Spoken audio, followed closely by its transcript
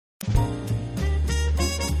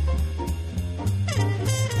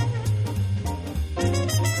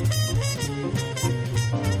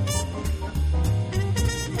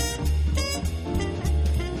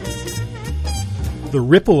The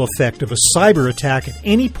ripple effect of a cyber attack at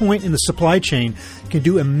any point in the supply chain can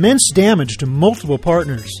do immense damage to multiple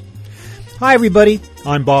partners. Hi, everybody.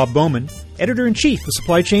 I'm Bob Bowman, Editor-in-Chief of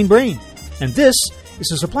Supply Chain Brain, and this is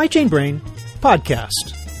the Supply Chain Brain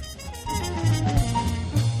podcast.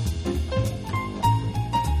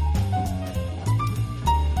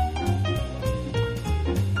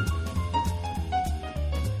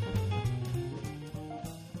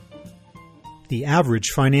 The average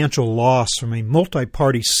financial loss from a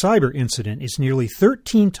multi-party cyber incident is nearly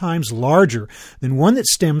 13 times larger than one that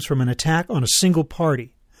stems from an attack on a single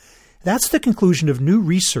party. That's the conclusion of new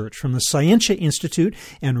research from the Scientia Institute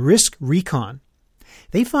and RiskRecon.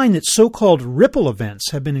 They find that so-called ripple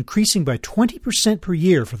events have been increasing by 20% per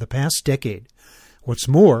year for the past decade. What's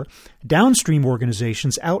more, downstream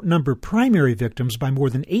organizations outnumber primary victims by more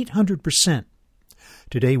than 800%.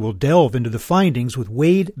 Today we'll delve into the findings with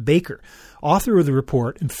Wade Baker, author of the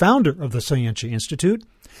report and founder of the Scientia Institute,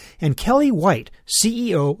 and Kelly White,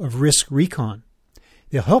 CEO of RiskRecon.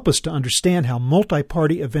 They'll help us to understand how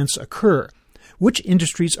multi-party events occur, which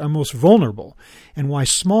industries are most vulnerable, and why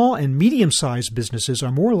small and medium-sized businesses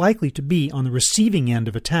are more likely to be on the receiving end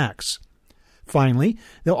of attacks. Finally,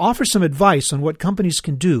 they'll offer some advice on what companies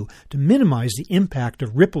can do to minimize the impact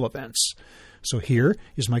of ripple events. So here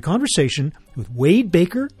is my conversation with Wade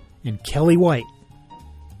Baker and Kelly White.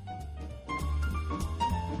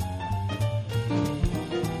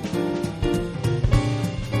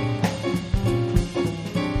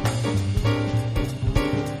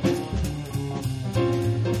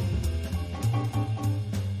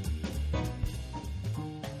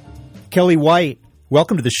 Kelly White,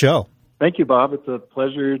 welcome to the show. Thank you, Bob. It's a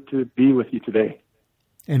pleasure to be with you today.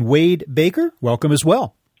 And Wade Baker, welcome as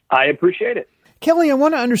well. I appreciate it. Kelly, I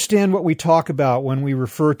want to understand what we talk about when we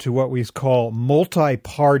refer to what we call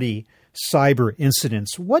multi-party cyber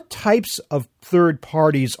incidents. What types of third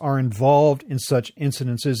parties are involved in such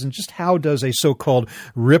incidences, and just how does a so-called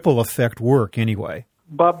ripple effect work anyway?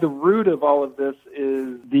 Bob, the root of all of this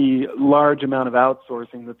is the large amount of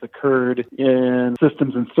outsourcing that's occurred in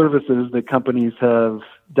systems and services that companies have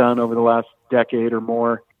done over the last decade or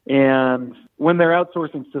more. And when they're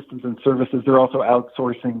outsourcing systems and services, they're also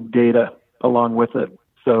outsourcing data along with it.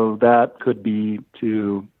 So that could be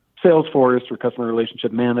to Salesforce for customer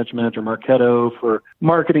relationship management or Marketo for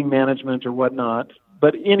marketing management or whatnot.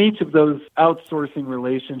 But in each of those outsourcing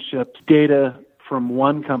relationships, data from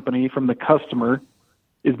one company, from the customer,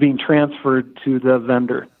 is being transferred to the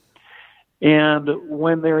vendor. And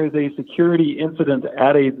when there is a security incident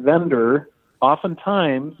at a vendor,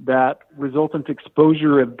 oftentimes that resultant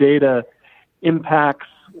exposure of data impacts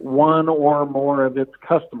one or more of its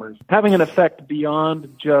customers, having an effect beyond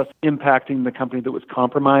just impacting the company that was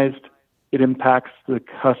compromised. It impacts the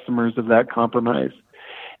customers of that compromise.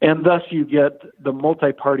 And thus you get the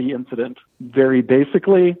multi-party incident. Very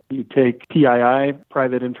basically, you take PII,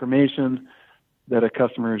 private information, that a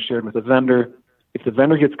customer has shared with a vendor. If the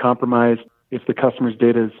vendor gets compromised, if the customer's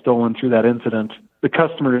data is stolen through that incident, the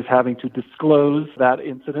customer is having to disclose that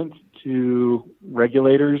incident to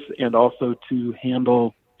regulators and also to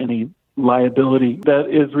handle any liability that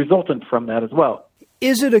is resultant from that as well.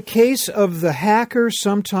 Is it a case of the hacker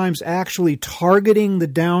sometimes actually targeting the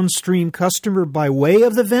downstream customer by way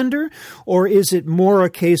of the vendor, or is it more a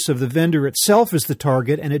case of the vendor itself as the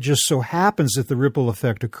target and it just so happens that the ripple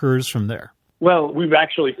effect occurs from there? Well, we've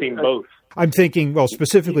actually seen both. I'm thinking, well,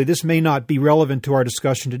 specifically, this may not be relevant to our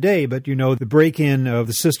discussion today, but, the break-in of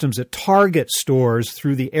the systems at Target stores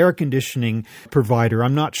through the air conditioning provider.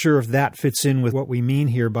 I'm not sure if that fits in with what we mean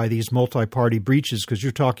here by these multi-party breaches, because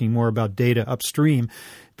you're talking more about data upstream.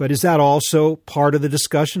 But is that also part of the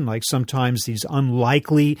discussion? Like sometimes these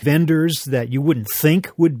unlikely vendors that you wouldn't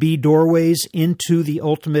think would be doorways into the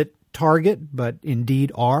ultimate target, but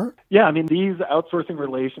indeed are? Yeah, these outsourcing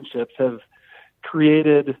relationships have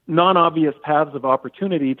created non-obvious paths of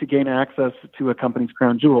opportunity to gain access to a company's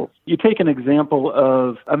crown jewels. You take an example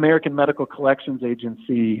of American Medical Collections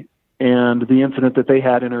Agency and the incident that they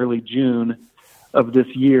had in early June of this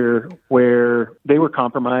year where they were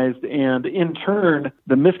compromised, and in turn,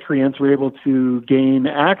 the miscreants were able to gain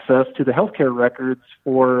access to the healthcare records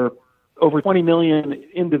for over 20 million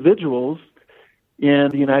individuals in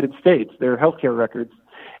the United States, their healthcare records.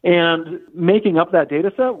 And making up that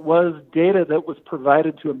data set was data that was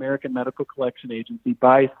provided to American Medical Collection Agency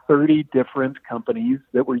by 30 different companies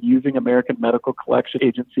that were using American Medical Collection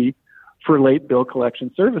Agency for late bill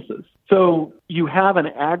collection services. So you have an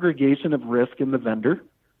aggregation of risk in the vendor,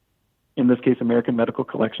 in this case, American Medical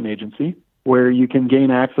Collection Agency, where you can gain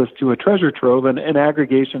access to a treasure trove and an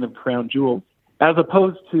aggregation of crown jewels, as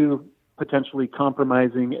opposed to potentially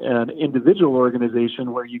compromising an individual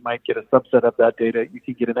organization where you might get a subset of that data, you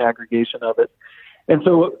can get an aggregation of it. And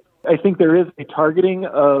so I think there is a targeting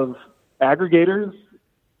of aggregators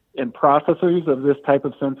and processors of this type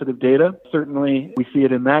of sensitive data. Certainly, we see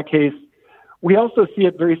it in that case. We also see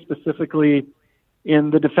it very specifically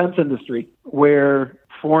in the defense industry, where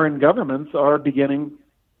foreign governments are beginning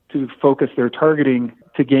to focus their targeting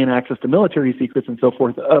to gain access to military secrets and so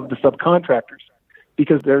forth of the subcontractors,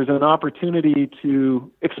 because there's an opportunity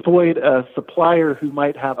to exploit a supplier who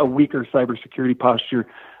might have a weaker cybersecurity posture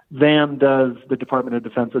than does the Department of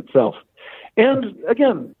Defense itself. And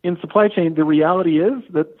again, in supply chain, the reality is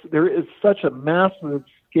that there is such a massive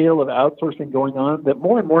scale of outsourcing going on that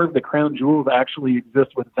more and more of the crown jewels actually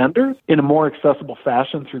exist with vendors in a more accessible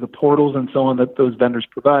fashion through the portals and so on that those vendors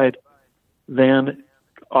provide than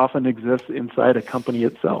often exists inside a company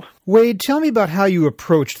itself. Wade, tell me about how you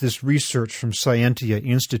approached this research from Scientia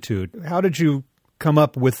Institute. How did you come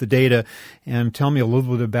up with the data, and tell me a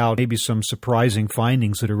little bit about maybe some surprising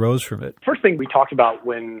findings that arose from it. First thing we talked about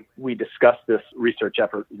when we discussed this research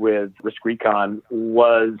effort with RiskRecon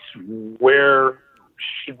was where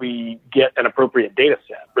should we get an appropriate data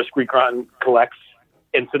set. RiskRecon collects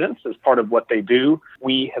incidents as part of what they do.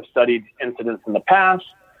 We have studied incidents in the past,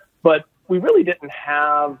 but we really didn't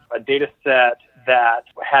have a data set that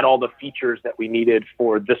had all the features that we needed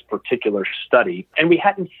for this particular study. And we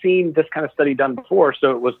hadn't seen this kind of study done before, so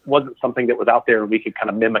it wasn't something that was out there and we could kind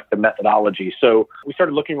of mimic the methodology. So we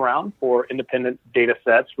started looking around for independent data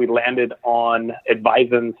sets. We landed on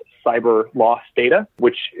Advison's cyber loss data,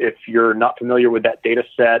 which, if you're not familiar with that data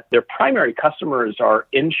set, their primary customers are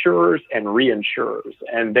insurers and reinsurers.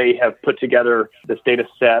 And they have put together this data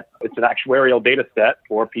set. It's an actuarial data set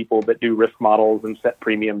for people that do risk models and set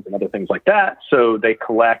premiums and other things like that. So they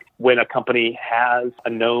collect when a company has a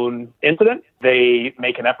known incident. They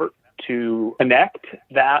make an effort to connect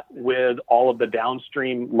that with all of the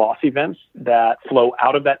downstream loss events that flow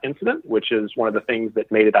out of that incident, which is one of the things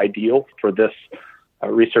that made it ideal for this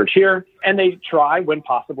research here. And they try, when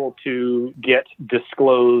possible, to get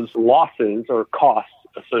disclosed losses or costs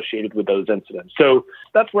associated with those incidents. So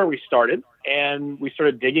that's where we started. And we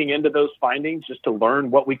started digging into those findings just to learn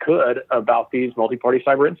what we could about these multi-party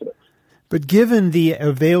cyber incidents. But given the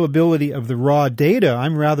availability of the raw data,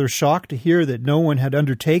 I'm rather shocked to hear that no one had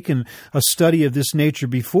undertaken a study of this nature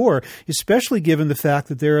before, especially given the fact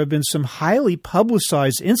that there have been some highly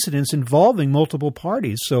publicized incidents involving multiple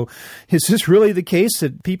parties. So is this really the case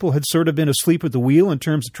that people had sort of been asleep at the wheel in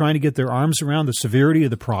terms of trying to get their arms around the severity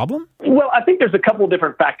of the problem? Well, I think there's a couple of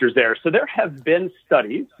different factors there. So there have been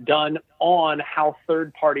studies done on how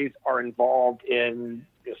third parties are involved in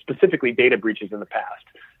specifically data breaches in the past.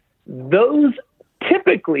 Those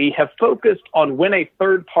typically have focused on when a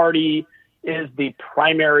third party is the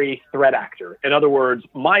primary threat actor. In other words,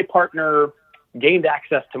 my partner gained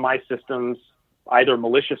access to my systems either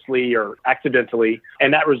maliciously or accidentally,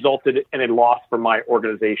 and that resulted in a loss for my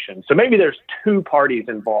organization. So maybe there's two parties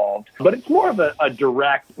involved, but it's more of a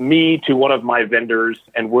direct me to one of my vendors,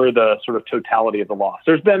 and we're the sort of totality of the loss.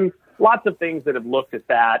 There's been lots of things that have looked at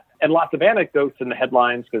that, and lots of anecdotes in the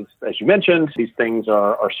headlines, because, as you mentioned, these things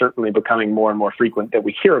are certainly becoming more and more frequent that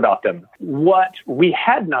we hear about them. What we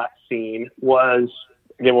had not seen was,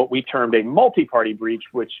 again, what we termed a multi-party breach,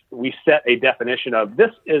 which we set a definition of.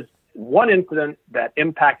 This is one incident that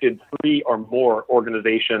impacted three or more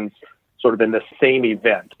organizations sort of in the same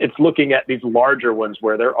event. It's looking at these larger ones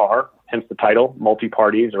where there are, hence the title,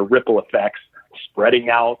 multi-parties or ripple effects, spreading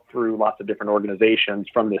out through lots of different organizations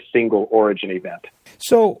from this single origin event.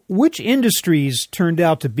 So which industries turned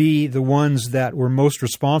out to be the ones that were most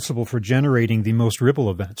responsible for generating the most ripple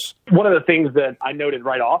events? One of the things that I noted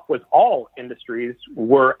right off was all industries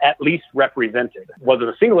were at least represented. Was it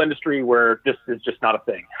a single industry where this is just not a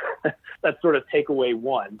thing? That's sort of takeaway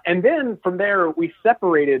one. And then from there, we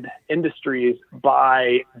separated industries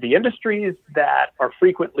by the industries that are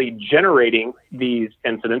frequently generating these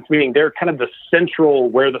incidents, meaning they're kind of the central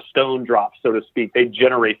where the stone drops, so to speak. They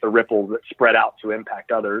generate the ripples that spread out to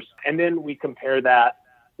impact others. And then we compare that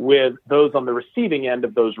with those on the receiving end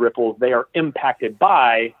of those ripples. They are impacted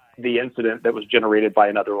by the incident that was generated by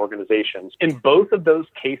another organization. In both of those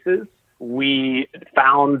cases, we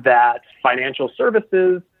found that financial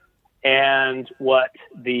services and what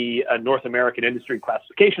the North American Industry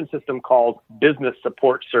Classification System calls business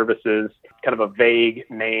support services, kind of a vague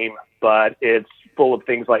name, but it's full of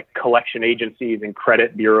things like collection agencies and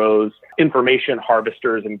credit bureaus, information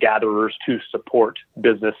harvesters and gatherers to support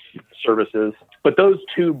business services. But those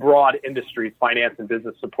two broad industries, finance and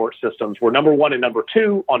business support systems, were number one and number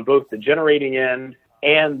two on both the generating end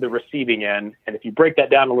and the receiving end. And if you break that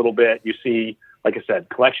down a little bit, you see, like I said,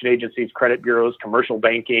 collection agencies, credit bureaus, commercial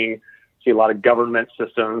banking, see a lot of government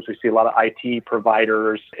systems. We see a lot of IT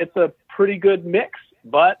providers. It's a pretty good mix,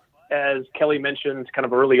 but as Kelly mentioned kind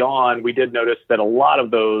of early on, we did notice that a lot of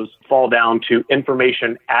those fall down to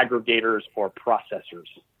information aggregators or processors.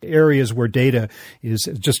 Areas where data is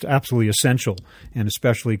just absolutely essential, and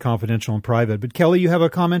especially confidential and private. But Kelly, you have a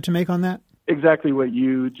comment to make on that? Exactly what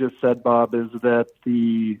you just said, Bob, is that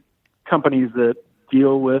the companies that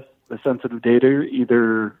deal with the sensitive data,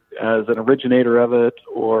 either as an originator of it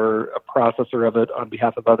or a processor of it on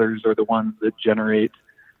behalf of others, are the ones that generate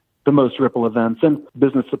the most ripple events. And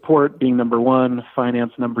business support being number one,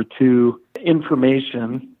 finance number two,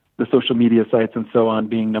 information, the social media sites and so on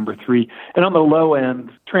being number three. And on the low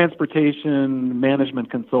end, transportation,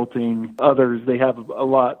 management consulting, others, they have a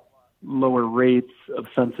lot lower rates of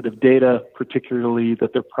sensitive data, particularly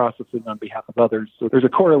that they're processing on behalf of others. So there's a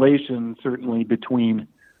correlation certainly between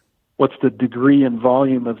what's the degree and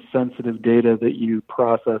volume of sensitive data that you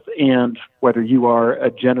process and whether you are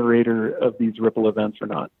a generator of these ripple events or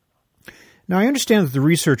not. Now, I understand that the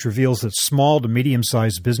research reveals that small to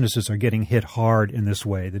medium-sized businesses are getting hit hard in this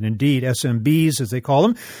way, that indeed SMBs, as they call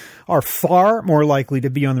them, are far more likely to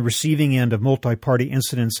be on the receiving end of multi-party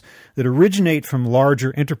incidents that originate from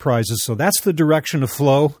larger enterprises. So that's the direction of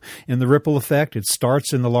flow in the ripple effect. It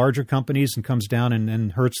starts in the larger companies and comes down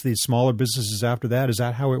and hurts the smaller businesses after that. Is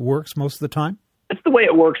that how it works most of the time? It's the way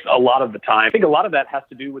it works a lot of the time. I think a lot of that has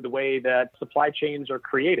to do with the way that supply chains are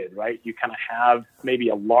created, right? You kind of have maybe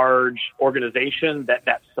a large organization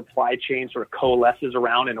that supply chain sort of coalesces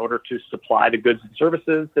around in order to supply the goods and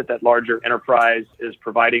services that larger enterprise is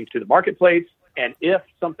providing to the marketplace. And if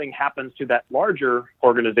something happens to that larger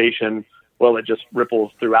organization, well, it just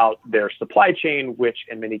ripples throughout their supply chain, which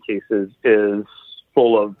in many cases is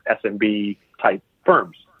full of SMB type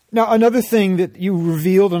firms. Now, another thing that you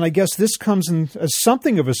revealed, and I guess this comes in as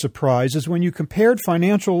something of a surprise, is when you compared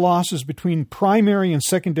financial losses between primary and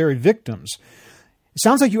secondary victims. It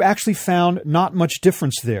sounds like you actually found not much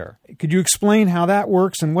difference there. Could you explain how that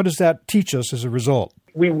works, and what does that teach us as a result?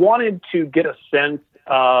 We wanted to get a sense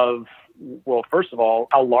of, well, first of all,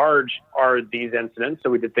 how large are these incidents? So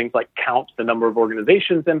we did things like count the number of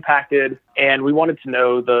organizations impacted, and we wanted to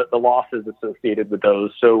know the losses associated with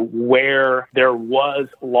those. So where there was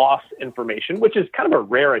loss information, which is kind of a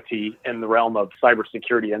rarity in the realm of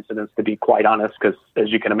cybersecurity incidents, to be quite honest, because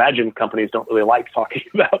as you can imagine, companies don't really like talking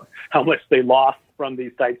about how much they lost from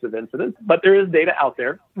these types of incidents, but there is data out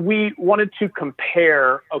there. We wanted to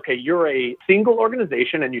compare, okay, you're a single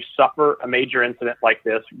organization and you suffer a major incident like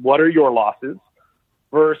this. What are your losses?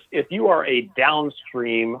 Versus if you are a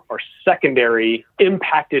downstream or secondary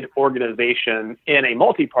impacted organization in a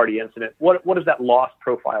multi-party incident, what does that loss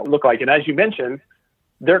profile look like? And as you mentioned,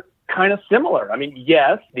 they're kind of similar. I mean,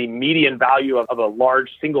 yes, the median value of a large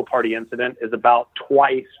single-party incident is about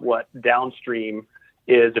twice what downstream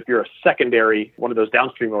is if you're a secondary, one of those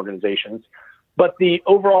downstream organizations. But the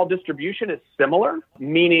overall distribution is similar,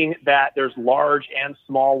 meaning that there's large and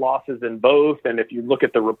small losses in both. And if you look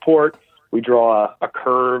at the report, we draw a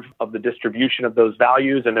curve of the distribution of those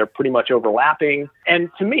values, and they're pretty much overlapping. And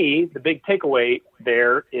to me, the big takeaway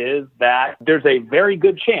there is that there's a very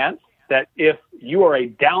good chance that if you are a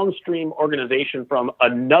downstream organization from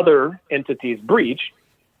another entity's breach,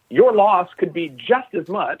 your loss could be just as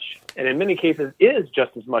much, and in many cases is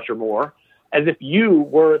just as much or more, as if you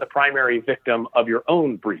were the primary victim of your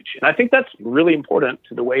own breach. And I think that's really important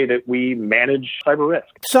to the way that we manage cyber risk.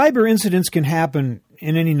 Cyber incidents can happen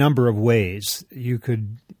in any number of ways. You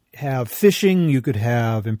could have phishing, you could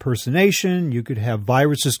have impersonation, you could have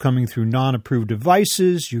viruses coming through non-approved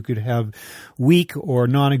devices, you could have weak or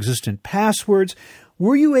non-existent passwords.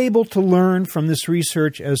 Were you able to learn from this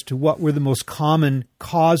research as to what were the most common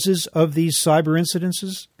causes of these cyber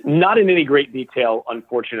incidences? Not in any great detail,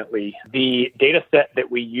 unfortunately. The data set that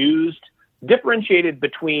we used differentiated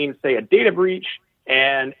between, say, a data breach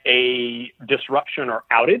and a disruption or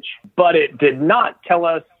outage, but it did not tell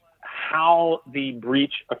us how the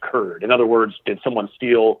breach occurred. In other words, did someone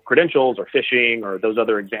steal credentials or phishing or those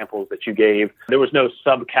other examples that you gave? There was no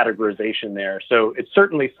subcategorization there. So it's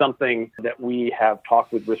certainly something that we have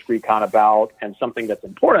talked with RiskRecon about, and something that's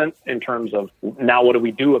important in terms of now what do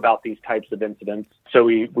we do about these types of incidents? So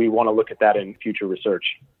we want to look at that in future research.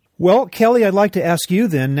 Well, Kelly, I'd like to ask you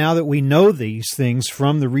then, now that we know these things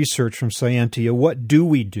from the research from Scientia, what do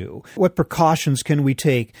we do? What precautions can we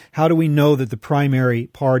take? How do we know that the primary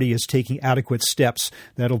party is taking adequate steps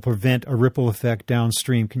that'll prevent a ripple effect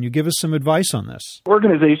downstream? Can you give us some advice on this?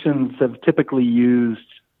 Organizations have typically used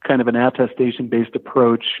kind of an attestation-based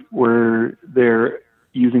approach where they're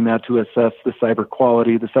using that to assess the cyber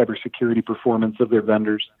quality, the cybersecurity performance of their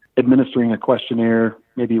vendors, administering a questionnaire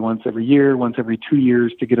maybe once every year, once every 2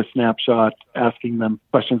 years to get a snapshot, asking them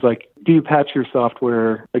questions like, do you patch your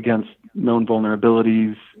software against known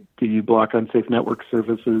vulnerabilities? Do you block unsafe network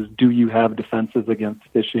services? Do you have defenses against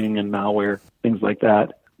phishing and malware? Things like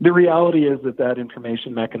that. The reality is that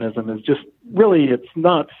information mechanism is just really, it's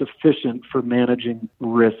not sufficient for managing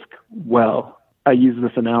risk well. I use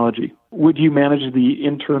this analogy. Would you manage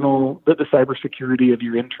the cybersecurity of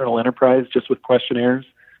your internal enterprise just with questionnaires?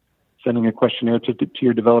 Sending a questionnaire to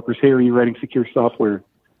your developers, hey, are you writing secure software?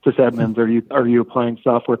 Sysadmins, are you applying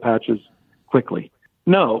software patches quickly?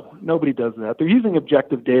 No, nobody does that. They're using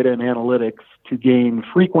objective data and analytics to gain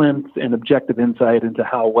frequent and objective insight into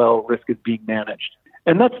how well risk is being managed.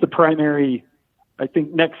 And that's the primary, I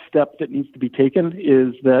think, next step that needs to be taken,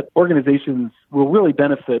 is that organizations will really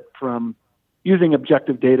benefit from using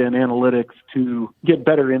objective data and analytics to get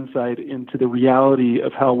better insight into the reality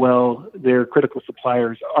of how well their critical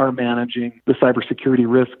suppliers are managing the cybersecurity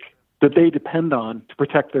risk that they depend on to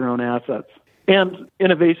protect their own assets. And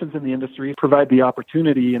innovations in the industry provide the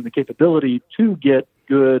opportunity and the capability to get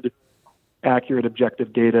good, accurate,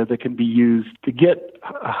 objective data that can be used to get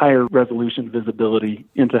a higher resolution visibility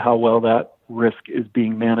into how well that risk is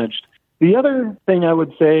being managed. The other thing I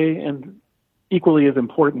would say, and equally as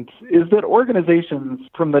important, is that organizations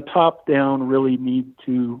from the top down really need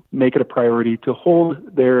to make it a priority to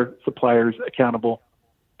hold their suppliers accountable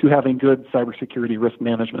to having good cybersecurity risk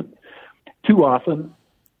management. Too often,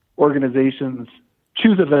 organizations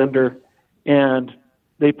choose a vendor and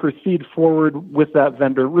they proceed forward with that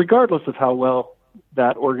vendor regardless of how well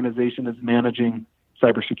that organization is managing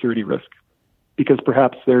cybersecurity risk, because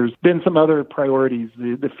perhaps there's been some other priorities,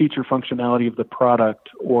 the feature functionality of the product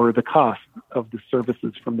or the cost of the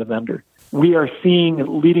services from the vendor. We are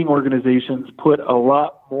seeing leading organizations put a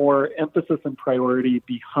lot more emphasis and priority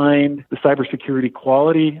behind the cybersecurity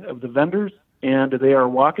quality of the vendors, and they are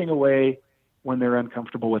walking away when they're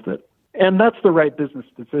uncomfortable with it. And that's the right business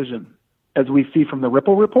decision. As we see from the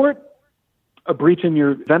Ripple report, a breach in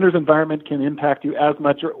your vendor's environment can impact you as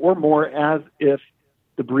much or more as if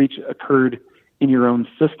the breach occurred in your own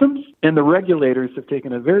systems. And the regulators have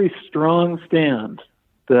taken a very strong stand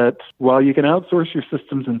that while you can outsource your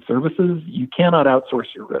systems and services, you cannot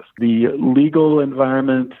outsource your risk. The legal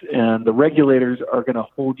environment and the regulators are going to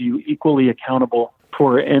hold you equally accountable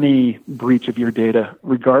for any breach of your data,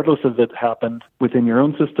 regardless of it happened within your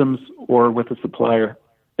own systems or with a supplier.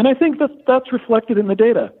 And I think that's reflected in the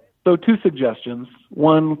data. So 2 suggestions.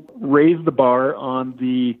 One, raise the bar on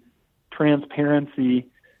the transparency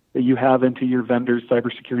that you have into your vendor's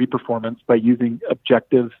cybersecurity performance by using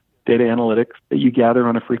objective data analytics that you gather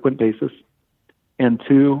on a frequent basis. And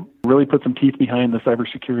 2, really put some teeth behind the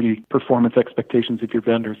cybersecurity performance expectations of your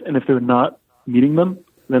vendors. And if they're not meeting them,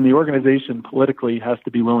 then the organization politically has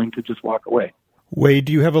to be willing to just walk away. Wade,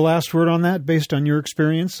 do you have a last word on that based on your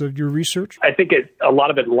experience of your research? I think a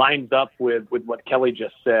lot of it lines up with what Kelly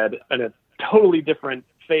just said. In a totally different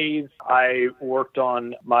phase, I worked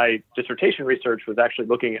on my dissertation research was actually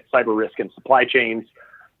looking at cyber risk in supply chains,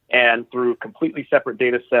 and through completely separate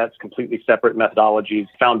data sets, completely separate methodologies,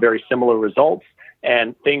 found very similar results.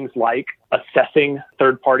 And things like assessing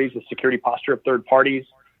third parties, the security posture of third parties,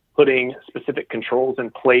 putting specific controls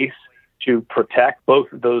in place to protect both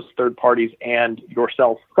those third parties and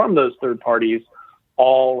yourself from those third parties,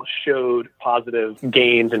 all showed positive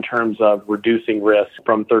gains in terms of reducing risk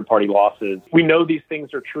from third-party losses. We know these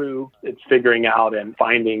things are true. It's figuring out and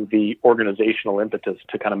finding the organizational impetus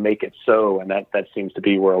to kind of make it so, and that seems to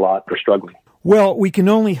be where a lot are struggling. Well, we can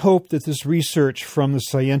only hope that this research from the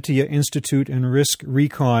Scientia Institute and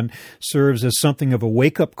RiskRecon serves as something of a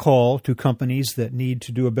wake-up call to companies that need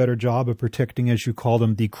to do a better job of protecting, as you call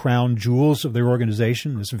them, the crown jewels of their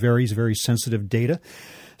organization, this very, very sensitive data.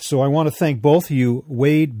 So I want to thank both of you.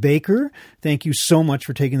 Wade Baker, thank you so much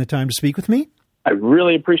for taking the time to speak with me. I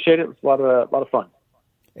really appreciate it. It was a lot of fun.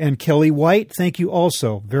 And Kelly White, thank you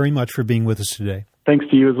also very much for being with us today. Thanks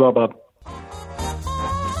to you as well, Bob.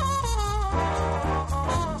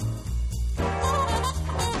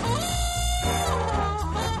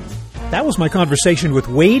 That was my conversation with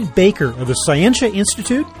Wade Baker of the Scientia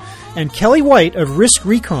Institute and Kelly White of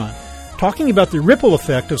RiskRecon, talking about the ripple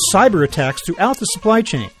effect of cyber attacks throughout the supply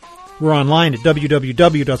chain. We're online at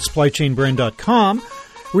www.supplychainbrain.com,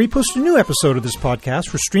 where we post a new episode of this podcast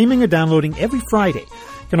for streaming or downloading every Friday.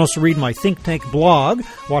 You can also read my Think Tank blog,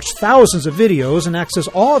 watch thousands of videos, and access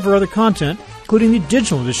all of our other content, including the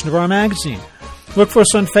digital edition of our magazine. Look for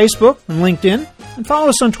us on Facebook and LinkedIn, and follow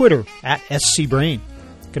us on Twitter at SCBrain.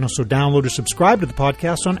 You can also download or subscribe to the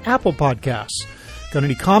podcast on Apple Podcasts. Got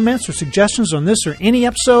any comments or suggestions on this or any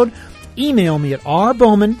episode? Email me at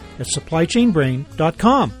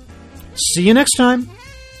rbowman@supplychainbrain.com. See you next time.